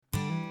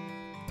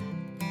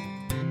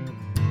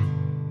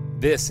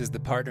This is the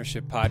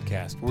Partnership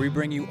Podcast, where we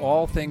bring you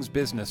all things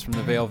business from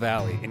the Vail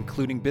Valley,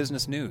 including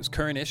business news,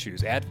 current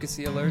issues,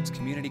 advocacy alerts,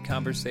 community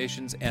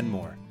conversations, and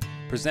more.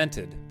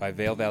 Presented by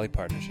Vail Valley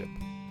Partnership.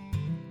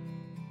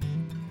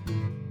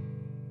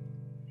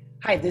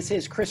 Hi, this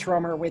is Chris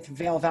Romer with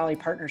Vail Valley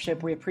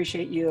Partnership. We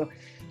appreciate you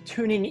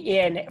tuning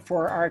in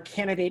for our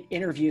candidate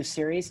interview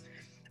series.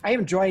 I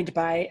am joined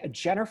by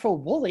Jennifer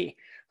Woolley,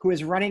 who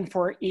is running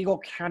for Eagle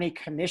County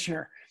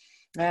Commissioner.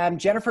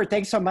 Jennifer,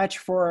 thanks so much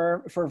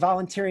for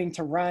volunteering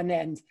to run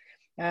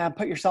and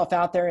put yourself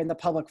out there in the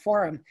public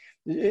forum.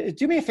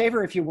 Do me a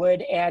favor, if you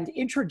would, and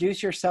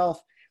introduce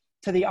yourself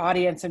to the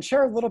audience and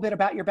share a little bit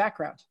about your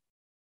background.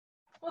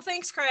 Well,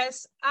 thanks,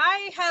 Chris.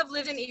 I have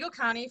lived in Eagle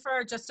County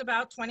for just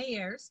about 20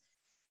 years,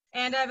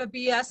 and I have a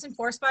BS in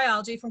forest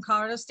biology from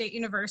Colorado State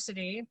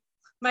University.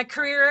 My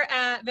career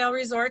at Vail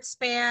Resort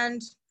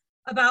spanned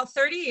about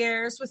 30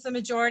 years, with the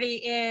majority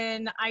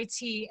in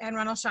IT and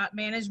rental shop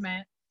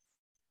management.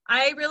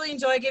 I really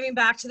enjoy giving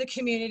back to the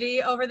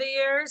community over the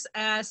years,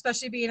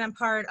 especially being a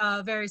part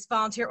of various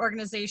volunteer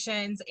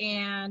organizations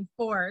and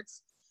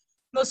boards.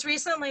 Most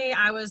recently,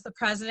 I was the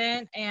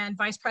president and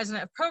vice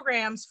president of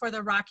programs for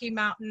the Rocky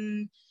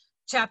Mountain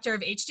chapter of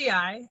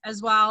HDI,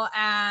 as well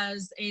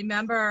as a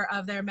member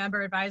of their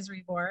member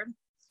advisory board.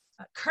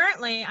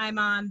 Currently, I'm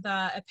on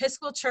the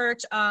Episcopal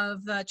Church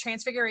of the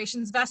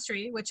Transfiguration's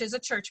Vestry, which is a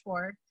church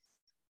board.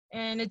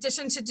 In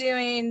addition to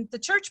doing the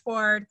church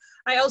board,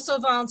 I also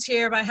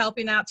volunteer by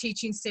helping out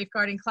teaching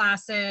safeguarding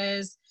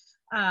classes,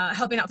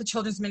 helping out the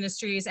children's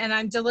ministries, and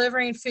I'm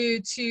delivering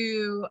food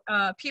to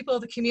people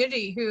of the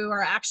community who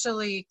are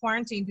actually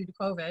quarantined due to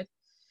COVID.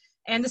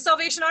 And the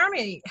Salvation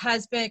Army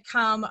has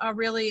become a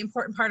really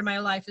important part of my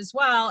life as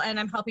well, and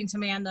I'm helping to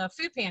man the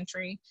food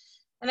pantry.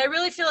 And I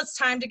really feel it's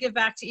time to give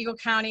back to Eagle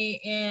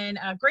County in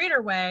a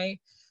greater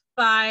way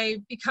by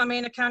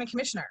becoming a county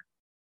commissioner.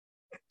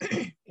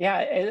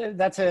 Yeah,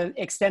 that's an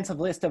extensive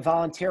list of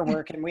volunteer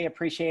work, and we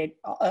appreciate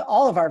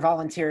all of our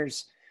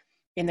volunteers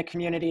in the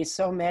community.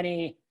 So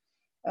many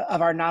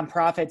of our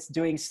nonprofits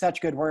doing such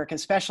good work,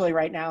 especially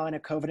right now in a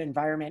COVID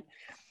environment.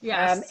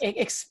 Yes.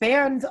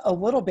 Expand a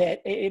little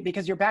bit,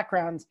 because your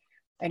background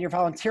and your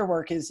volunteer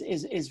work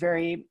is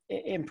very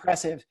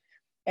impressive.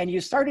 And you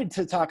started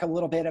to talk a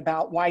little bit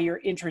about why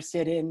you're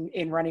interested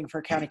in running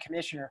for county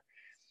commissioner.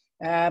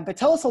 But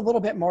tell us a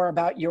little bit more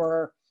about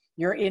your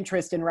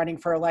interest in running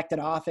for elected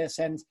office.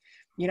 And,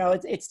 you know,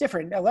 it's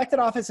different. Elected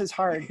office is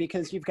hard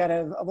because you've got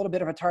a little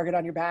bit of a target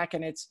on your back,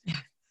 and it's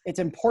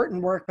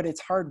important work, but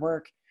it's hard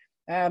work.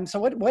 So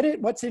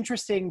what's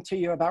interesting to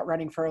you about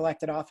running for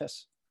elected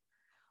office?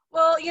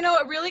 Well, you know,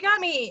 what really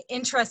got me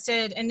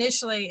interested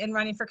initially in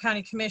running for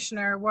county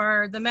commissioner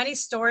were the many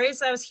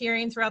stories I was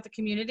hearing throughout the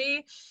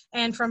community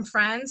and from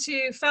friends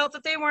who felt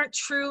that they weren't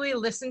truly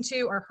listened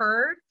to or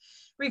heard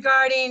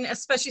regarding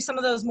especially some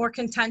of those more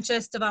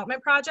contentious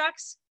development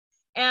projects.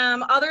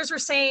 Others were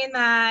saying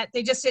that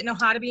they just didn't know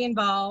how to be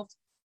involved.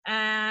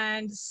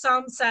 And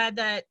some said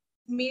that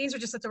meetings were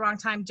just at the wrong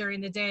time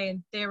during the day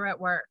and they were at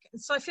work.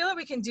 And so I feel that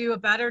we can do a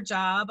better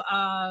job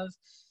of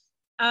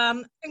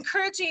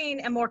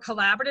encouraging a more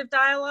collaborative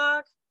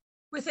dialogue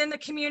within the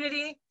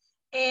community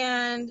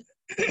and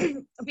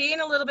being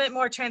a little bit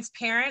more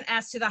transparent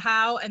as to the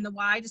how and the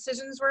why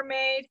decisions were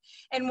made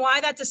and why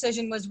that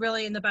decision was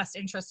really in the best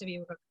interest of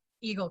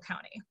Eagle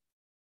County.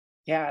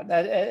 Yeah,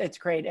 it's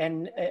great.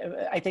 And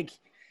I think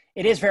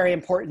it is very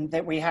important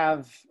that we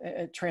have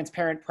a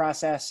transparent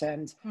process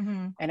and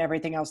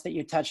everything else that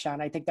you touched on.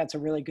 I think that's a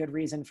really good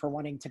reason for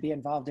wanting to be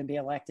involved and be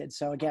elected.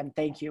 So again,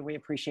 thank you. We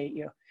appreciate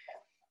you.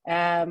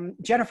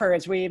 Jennifer,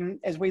 as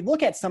we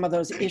look at some of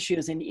those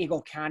issues in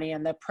Eagle County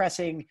and the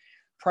pressing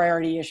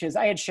priority issues,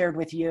 I had shared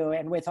with you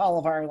and with all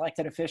of our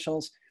elected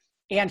officials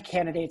and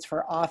candidates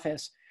for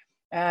office,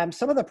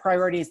 some of the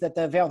priorities that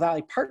the Vail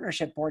Valley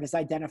Partnership Board has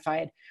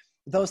identified.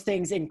 Those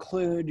things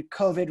include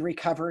COVID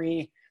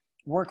recovery,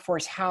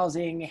 workforce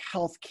housing,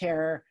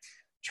 healthcare,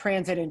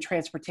 transit and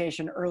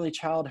transportation, early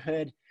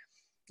childhood.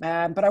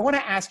 But I want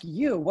to ask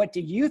you, what do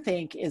you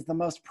think is the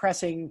most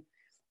pressing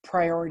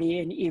priority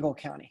in Eagle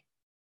County?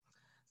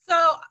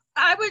 So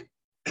I'd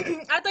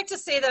like to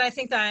say that I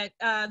think that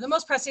the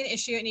most pressing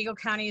issue in Eagle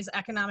County is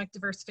economic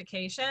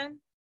diversification.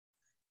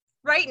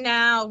 Right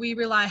now, we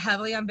rely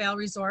heavily on Vail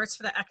Resorts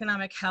for the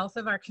economic health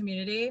of our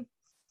community,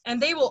 and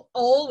they will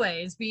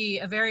always be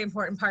a very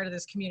important part of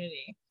this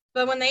community.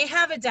 But when they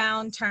have a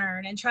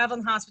downturn, and travel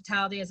and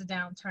hospitality has a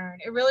downturn,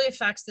 it really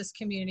affects this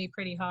community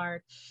pretty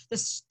hard,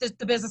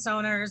 the business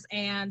owners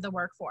and the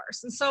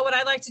workforce. And so what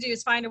I'd like to do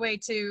is find a way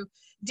to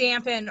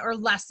dampen or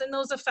lessen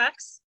those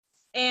effects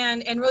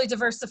and really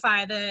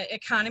diversify the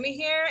economy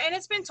here. And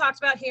it's been talked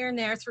about here and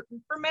there for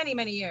many,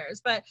 many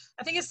years, but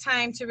I think it's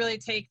time to really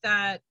take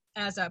that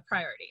as a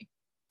priority.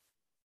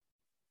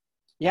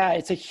 Yeah,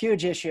 it's a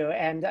huge issue,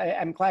 and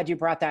I'm glad you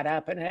brought that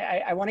up. And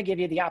I want to give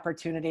you the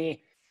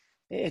opportunity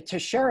to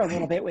share a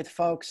little bit with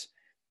folks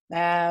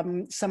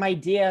some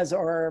ideas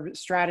or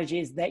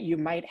strategies that you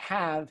might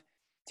have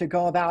to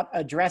go about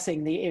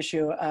addressing the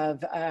issue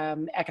of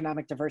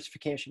economic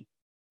diversification.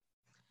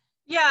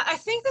 Yeah, I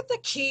think that the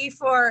key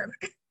for,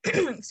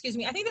 excuse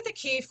me, I think that the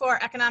key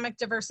for economic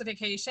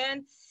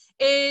diversification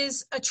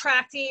is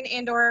attracting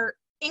and or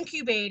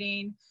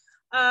incubating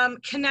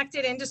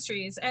connected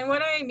industries. And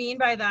what I mean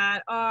by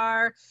that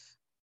are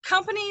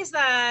companies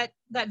that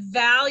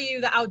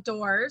value the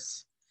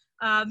outdoors.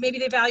 Maybe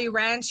they value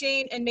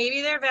ranching, and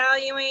maybe they're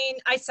valuing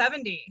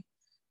I-70.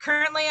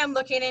 Currently, I'm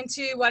looking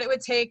into what it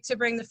would take to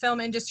bring the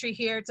film industry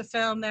here to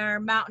film their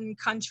mountain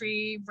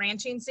country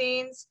ranching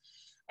scenes.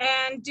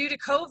 And due to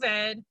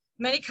COVID,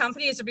 many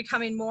companies are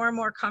becoming more and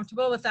more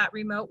comfortable with that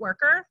remote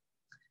worker.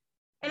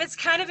 And it's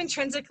kind of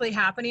intrinsically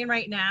happening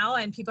right now,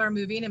 and people are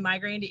moving and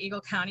migrating to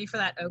Eagle County for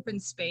that open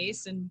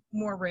space and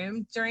more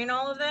room during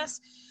all of this.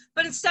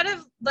 But instead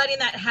of letting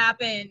that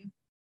happen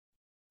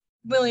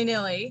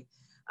willy-nilly,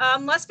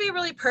 let's be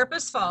really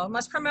purposeful.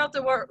 Let's promote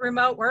the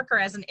remote worker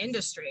as an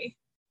industry.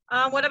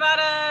 What about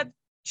a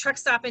truck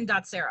stop in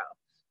Dotsero?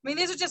 I mean,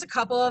 these are just a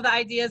couple of the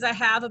ideas I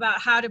have about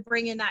how to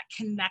bring in that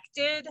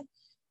connected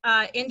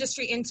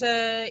industry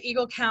into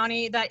Eagle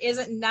County that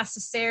isn't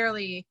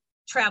necessarily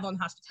travel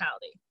and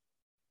hospitality.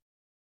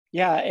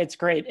 Yeah, it's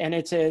great. And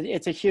it's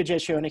a huge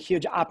issue and a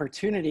huge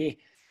opportunity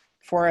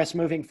for us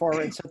moving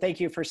forward. So thank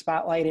you for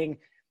spotlighting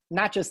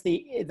not just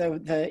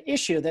the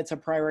issue that's a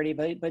priority,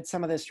 but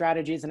some of the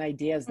strategies and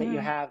ideas that you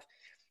have.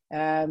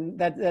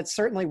 That's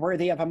certainly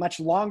worthy of a much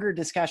longer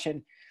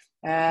discussion.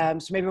 So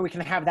maybe we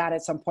can have that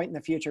at some point in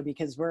the future,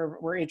 because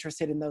we're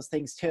interested in those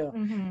things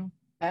too.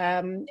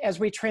 As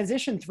we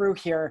transition through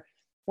here,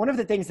 one of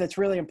the things that's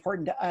really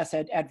important to us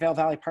at Vail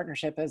Valley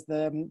Partnership as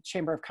the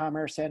Chamber of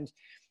Commerce and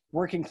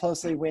working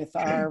closely with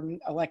our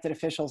elected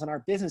officials and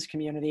our business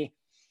community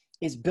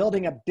is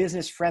building a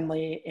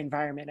business-friendly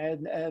environment,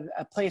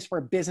 a place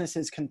where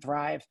businesses can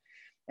thrive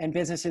and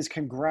businesses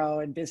can grow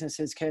and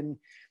businesses can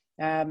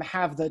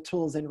have the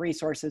tools and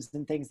resources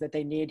and things that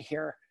they need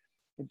here,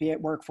 be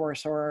it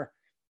workforce or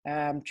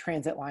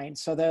transit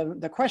lines. So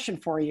the question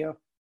for you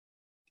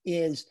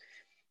is,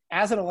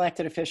 as an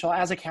elected official,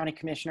 as a county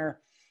commissioner,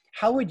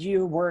 how would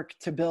you work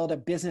to build a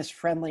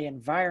business-friendly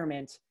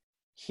environment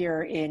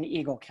here in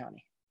Eagle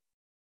County?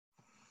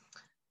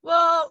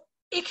 Well,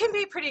 it can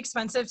be pretty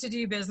expensive to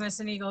do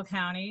business in Eagle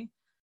County.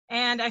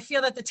 And I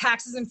feel that the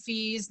taxes and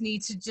fees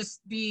need to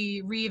just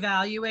be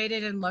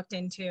reevaluated and looked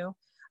into.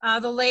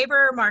 The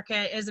labor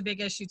market is a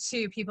big issue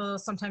too. People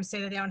sometimes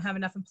say that they don't have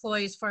enough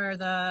employees for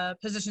the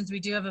positions we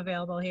do have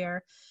available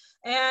here.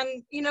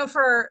 And, you know,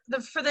 for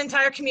the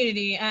entire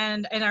community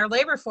and our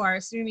labor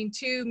force, I mean,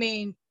 two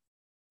main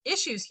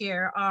issues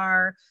here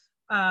are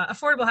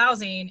affordable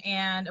housing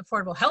and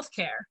affordable health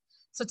care.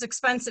 So it's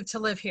expensive to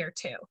live here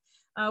too.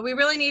 We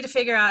really need to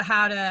figure out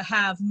how to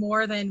have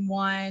more than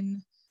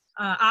one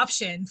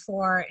option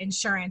for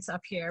insurance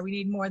up here. We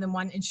need more than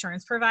one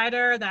insurance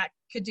provider that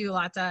could do a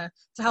lot to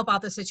help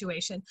out the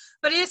situation.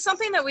 But it's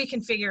something that we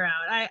can figure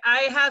out.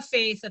 I have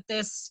faith that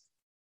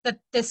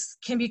this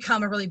can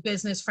become a really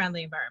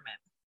business-friendly environment.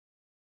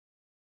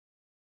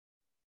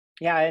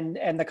 Yeah,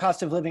 and the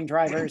cost of living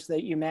drivers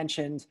that you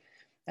mentioned,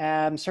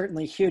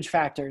 certainly huge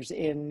factors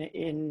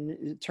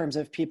in terms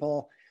of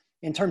people,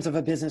 in terms of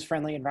a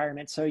business-friendly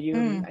environment. So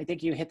I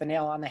think you hit the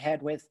nail on the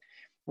head with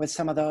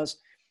some of those.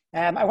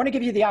 I want to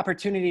give you the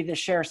opportunity to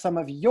share some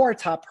of your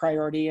top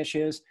priority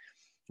issues.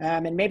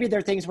 And maybe there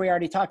are things we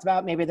already talked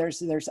about. Maybe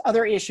there's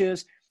other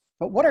issues,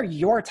 but what are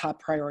your top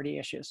priority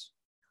issues?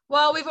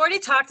 Well, we've already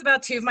talked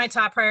about two of my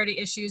top priority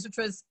issues, which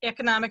was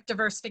economic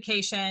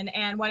diversification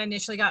and what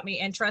initially got me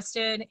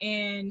interested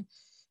in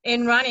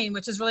running,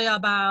 which is really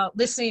about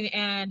listening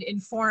and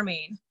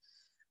informing.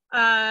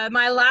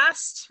 My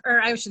last,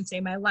 or I shouldn't say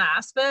my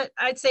last, but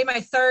I'd say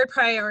my third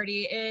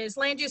priority is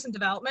land use and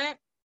development.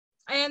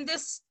 And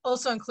this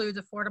also includes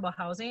affordable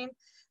housing.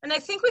 And I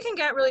think we can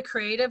get really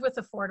creative with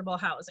affordable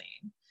housing.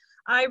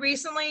 I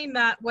recently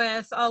met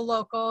with a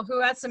local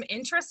who had some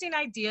interesting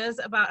ideas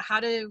about how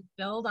to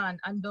build on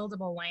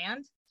unbuildable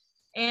land,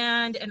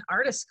 and an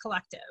artist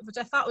collective, which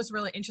I thought was a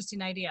really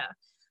interesting idea.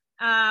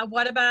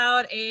 What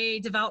about a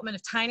development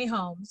of tiny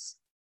homes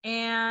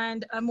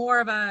and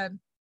more of a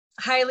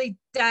highly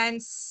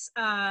dense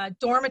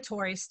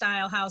dormitory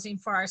style housing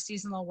for our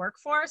seasonal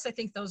workforce? I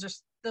think those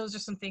are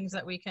some things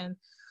that we can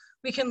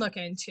look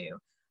into.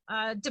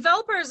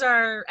 Developers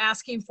are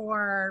asking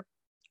for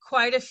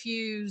quite a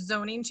few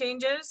zoning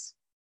changes,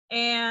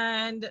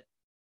 and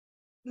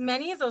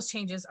many of those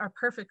changes are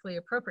perfectly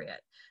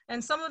appropriate,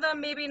 and some of them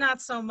maybe not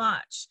so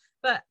much.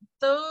 But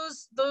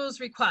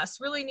those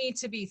requests really need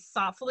to be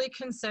thoughtfully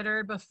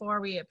considered before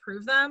we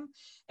approve them.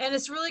 And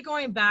it's really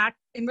going back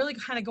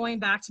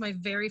to my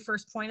very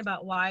first point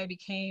about why I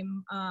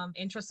became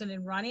interested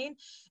in running,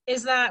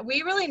 is that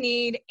we really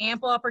need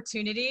ample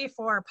opportunity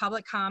for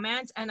public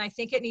comment. And I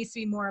think it needs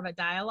to be more of a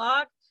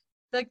dialogue.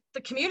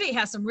 The community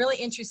has some really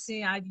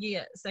interesting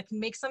ideas that can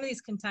make some of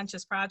these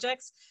contentious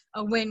projects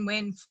a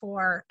win-win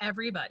for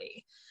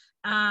everybody.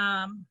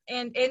 And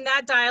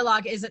that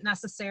dialogue isn't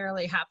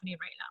necessarily happening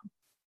right now.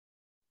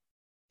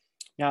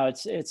 No,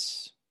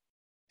 it's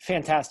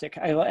Fantastic.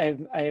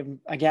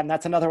 Again,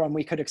 that's another one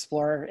we could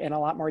explore in a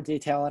lot more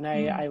detail, and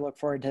I look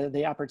forward to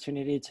the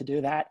opportunity to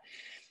do that.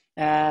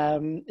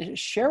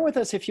 Share with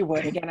us, if you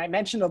would. Again, I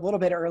mentioned a little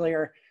bit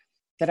earlier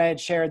that I had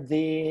shared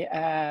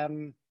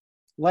the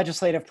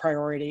legislative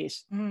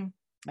priorities.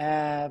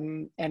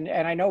 And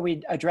I know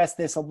we addressed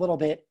this a little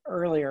bit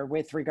earlier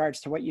with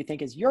regards to what you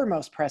think is your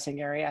most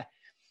pressing area.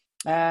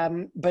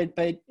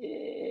 But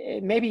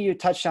maybe you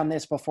touched on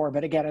this before,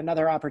 but again,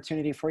 another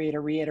opportunity for you to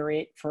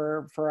reiterate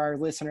for our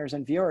listeners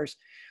and viewers.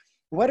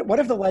 What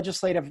of the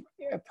legislative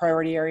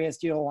priority areas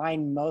do you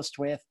align most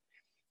with?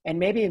 And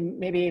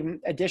maybe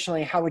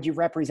additionally, how would you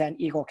represent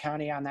Eagle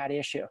County on that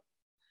issue?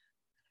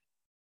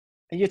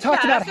 You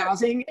talked about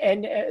housing,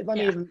 and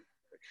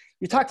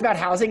you talked about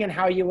housing and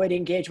how you would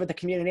engage with the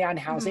community on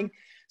housing.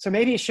 So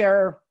maybe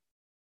share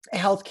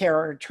healthcare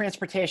or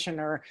transportation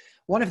or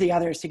one of the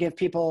others to give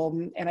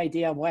people an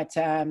idea what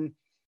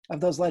of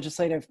those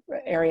legislative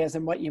areas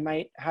and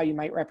how you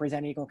might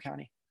represent Eagle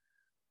County.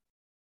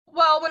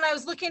 Well, when I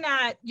was looking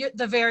at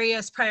the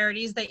various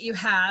priorities that you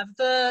have,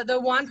 the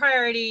one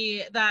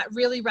priority that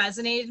really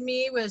resonated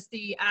me was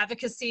the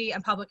advocacy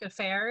and public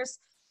affairs.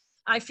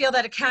 I feel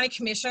that a county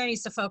commissioner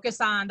needs to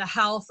focus on the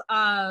health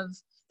and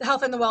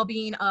the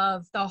well-being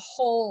of the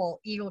whole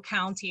Eagle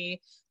County,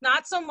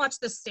 not so much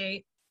the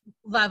state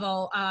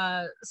level.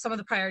 Some of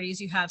the priorities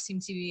you have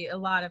seem to be a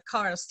lot of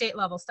Colorado state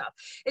level stuff.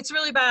 It's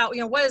really about,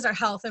 what is our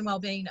health and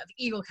well-being of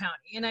Eagle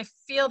County? And I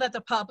feel that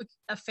the public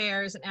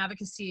affairs and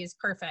advocacy is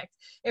perfect.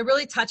 It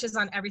really touches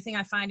on everything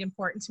I find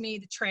important to me: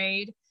 the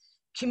trade,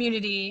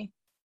 community,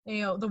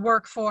 the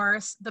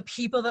workforce, the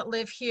people that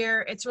live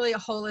here. It's really a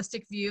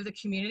holistic view of the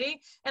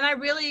community. And I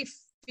really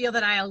feel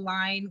that I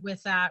align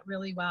with that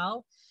really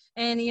well.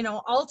 And,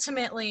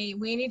 ultimately,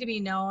 we need to be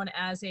known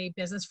as a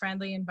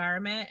business-friendly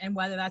environment, and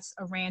whether that's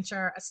a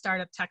rancher, a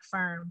startup tech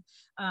firm,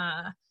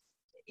 a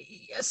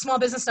small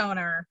business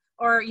owner,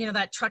 or,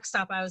 that truck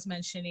stop I was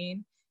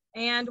mentioning.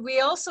 And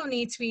we also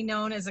need to be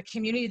known as a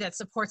community that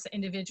supports the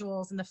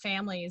individuals and the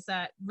families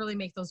that really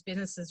make those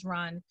businesses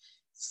run.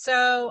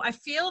 So I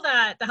feel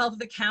that the health of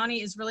the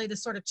county is really the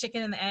sort of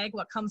chicken and the egg,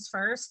 what comes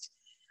first.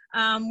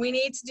 We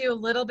need to do a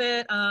little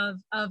bit of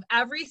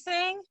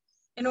everything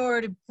in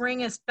order to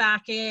bring us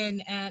back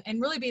in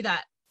and really be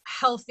that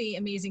healthy,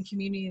 amazing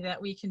community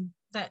that we can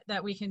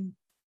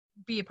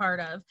be a part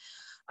of.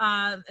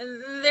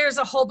 There's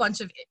a whole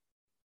bunch of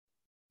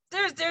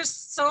there's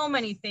so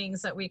many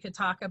things that we could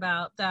talk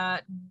about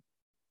that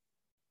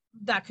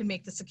could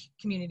make this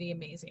community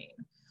amazing.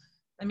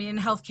 I mean,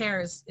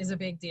 healthcare is a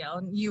big deal,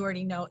 and you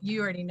already know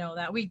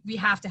that we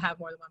have to have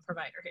more than one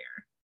provider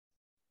here.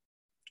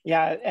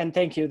 Yeah, and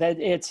thank you. That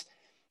it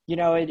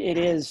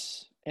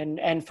is.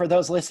 And for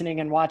those listening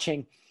and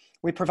watching,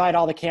 we provide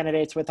all the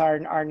candidates with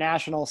our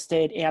national,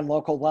 state, and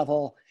local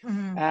level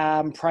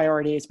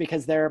priorities,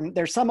 because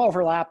there's some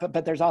overlap,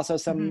 but there's also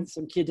some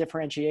key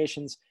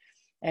differentiations.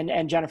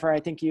 And Jennifer, I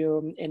think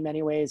you, in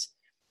many ways,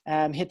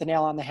 hit the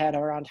nail on the head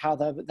around how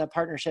the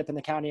partnership in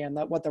the county and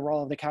what the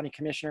role of the county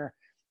commissioner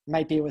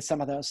might be with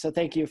some of those. So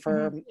thank you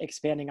for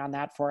expanding on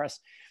that for us.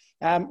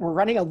 We're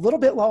running a little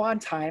bit low on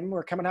time.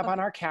 We're coming up on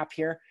our cap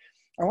here.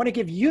 I want to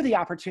give you the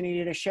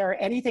opportunity to share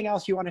anything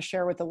else you want to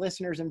share with the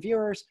listeners and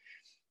viewers,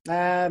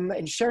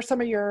 and share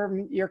some of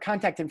your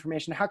contact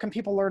information. How can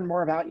people learn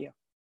more about you?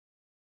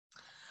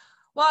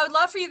 Well, I would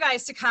love for you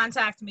guys to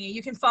contact me.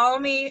 You can follow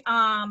me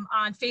on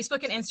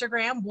Facebook and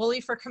Instagram, Woolley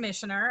for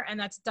Commissioner, and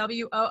that's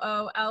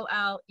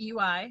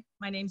WOOLLEY.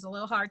 My name's a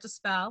little hard to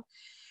spell.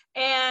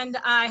 And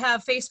I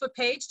have a Facebook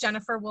page,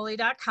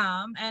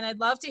 jenniferwoolley.com, and I'd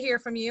love to hear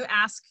from you.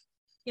 Ask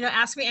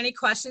me any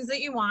questions that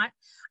you want.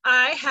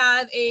 I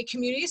have a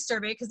community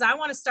survey because I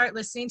want to start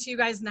listening to you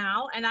guys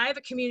now. And I have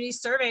a community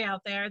survey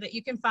out there that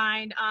you can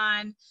find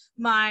on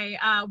my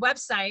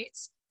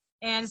website.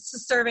 And it's a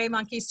Survey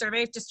Monkey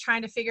survey, just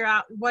trying to figure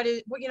out what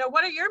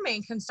are your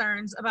main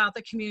concerns about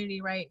the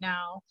community right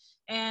now?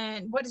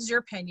 And what is your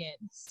opinion?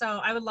 So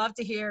I would love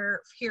to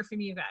hear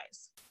from you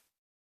guys.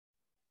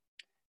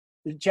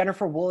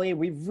 Jennifer Woolley,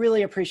 we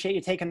really appreciate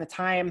you taking the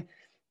time.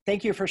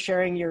 Thank you for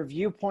sharing your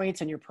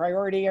viewpoints and your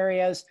priority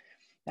areas.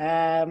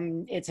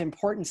 It's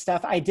important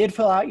stuff. I did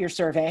fill out your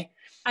survey.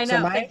 I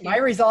know. So my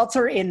results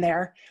are in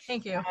there.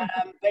 Thank you.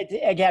 But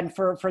again,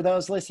 for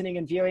those listening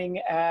and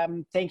viewing,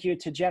 thank you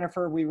to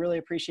Jennifer. We really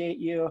appreciate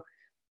you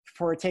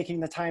for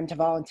taking the time to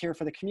volunteer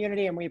for the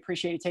community, and we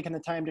appreciate you taking the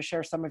time to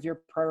share some of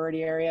your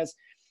priority areas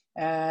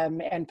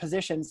and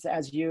positions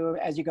as you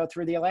go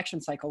through the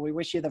election cycle. We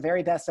wish you the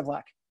very best of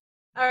luck.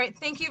 All right.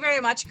 Thank you very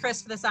much,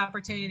 Chris, for this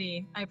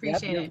opportunity. I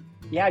appreciate it.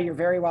 Yeah, you're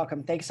very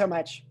welcome. Thanks so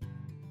much.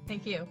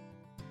 Thank you.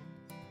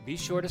 Be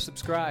sure to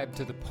subscribe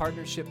to the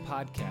Partnership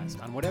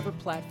Podcast on whatever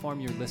platform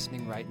you're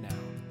listening right now,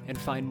 and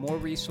find more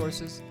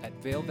resources at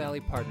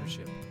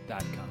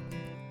vailvalleypartnership.com.